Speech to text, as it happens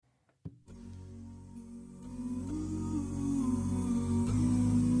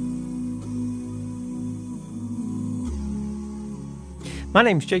My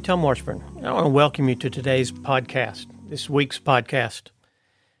name is J. Tom Washburn. I want to welcome you to today's podcast, this week's podcast.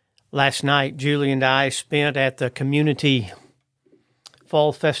 Last night, Julie and I spent at the community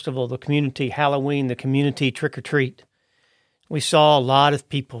fall festival, the community Halloween, the community trick-or-treat. We saw a lot of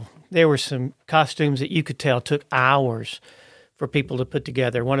people. There were some costumes that you could tell took hours for people to put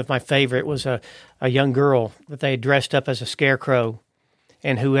together. One of my favorite was a young girl that they had dressed up as a scarecrow.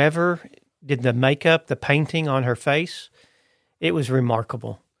 And whoever did the makeup, the painting on her face, it was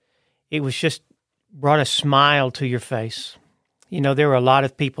remarkable. It was just brought a smile to your face. You know, there were a lot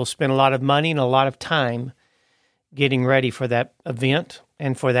of people spent a lot of money and a lot of time getting ready for that event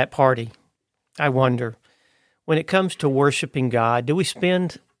and for that party. I wonder, when it comes to worshiping God, do we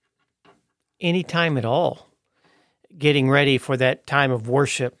spend any time at all getting ready for that time of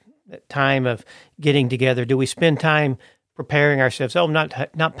worship, that time of getting together? Do we spend time preparing ourselves? Oh,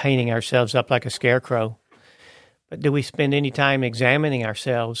 not painting ourselves up like a scarecrow, but do we spend any time examining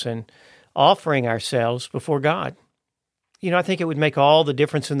ourselves and offering ourselves before God? You know, I think it would make all the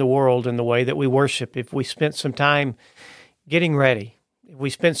difference in the world in the way that we worship if we spent some time getting ready, if we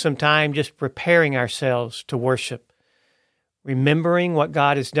spent some time just preparing ourselves to worship, remembering what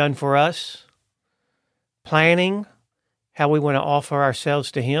God has done for us, planning how we want to offer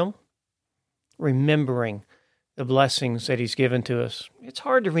ourselves to Him, remembering the blessings that He's given to us. It's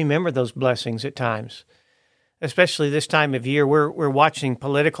hard to remember those blessings at times, especially this time of year. We're watching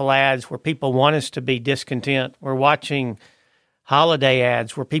political ads where people want us to be discontent. We're watching holiday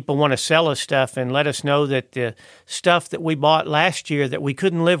ads where people want to sell us stuff and let us know that the stuff that we bought last year that we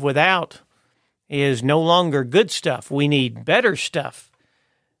couldn't live without is no longer good stuff. We need better stuff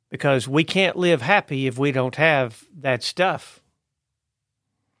because we can't live happy if we don't have that stuff.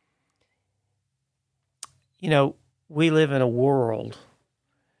 You know, we live in a world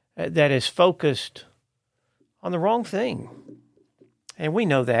that is focused on the wrong thing. And we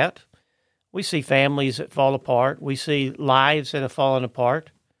know that. We see families that fall apart. We see lives that have fallen apart.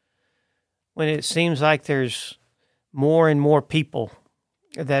 When it seems like there's more and more people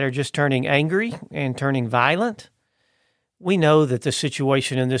that are just turning angry and turning violent, we know that the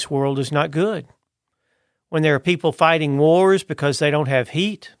situation in this world is not good. When there are people fighting wars because they don't have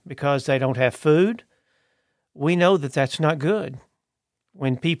heat, because they don't have food, we know that that's not good.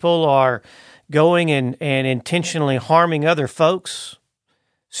 When people are going and intentionally harming other folks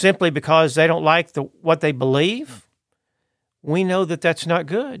simply because they don't like what they believe, we know that that's not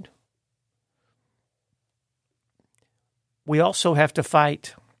good. We also have to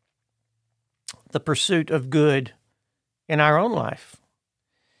fight the pursuit of good in our own life.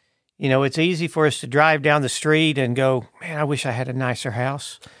 You know, it's easy for us to drive down the street and go, man, I wish I had a nicer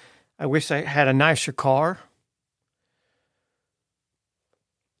house. I wish I had a nicer car.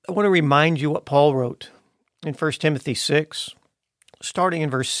 I want to remind you what Paul wrote in 1 Timothy 6, starting in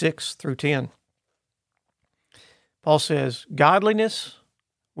verse 6 through 10. Paul says, godliness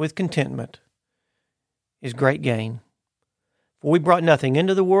with contentment is great gain. For we brought nothing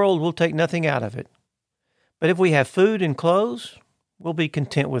into the world, we'll take nothing out of it. But if we have food and clothes, we'll be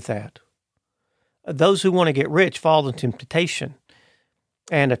content with that. Those who want to get rich fall into temptation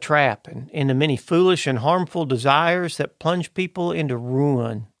and a trap and into many foolish and harmful desires that plunge people into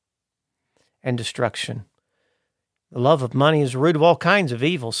ruin and destruction. The love of money is the root of all kinds of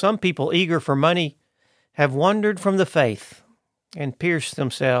evil. Some people eager for money have wandered from the faith and pierced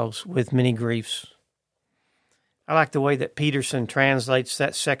themselves with many griefs. I like the way that Peterson translates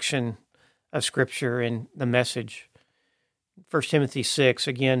that section of Scripture in the Message. 1 Timothy 6,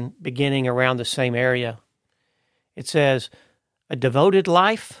 again, beginning around the same area. It says, a devoted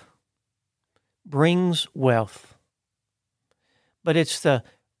life brings wealth, but it's the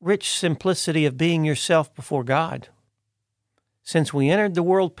rich simplicity of being yourself before God. Since we entered the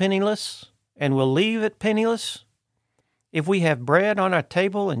world penniless and will leave it penniless, if we have bread on our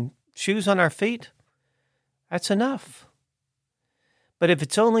table and shoes on our feet, that's enough. But if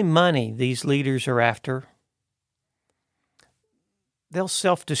it's only money these leaders are after, they'll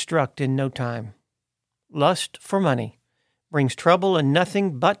self-destruct in no time. Lust for money brings trouble and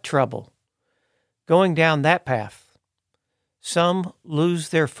nothing but trouble. Going down that path, some lose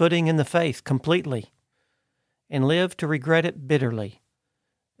their footing in the faith completely and live to regret it bitterly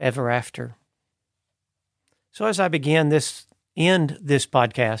ever after. So as I end this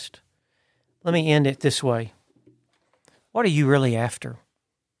podcast, let me end it this way. What are you really after?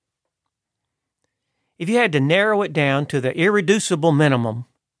 If you had to narrow it down to the irreducible minimum,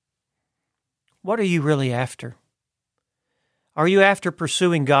 what are you really after? Are you after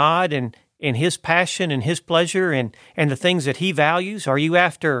pursuing God and His passion and His pleasure and the things that He values? Are you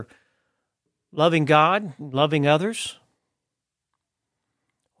after loving God, loving others?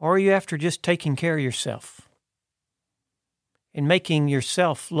 Or are you after just taking care of yourself and making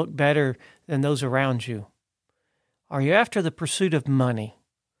yourself look better than those around you? Are you after the pursuit of money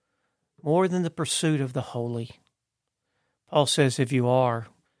more than the pursuit of the holy? Paul says if you are,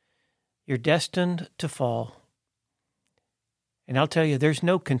 you're destined to fall. And I'll tell you, there's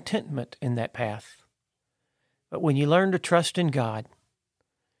no contentment in that path. But when you learn to trust in God,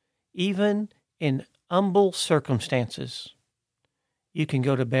 even in humble circumstances, you can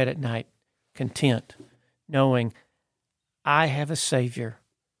go to bed at night content, knowing I have a Savior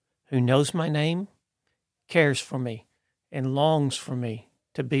who knows my name, cares for me, and longs for me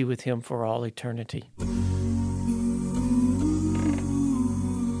to be with Him for all eternity.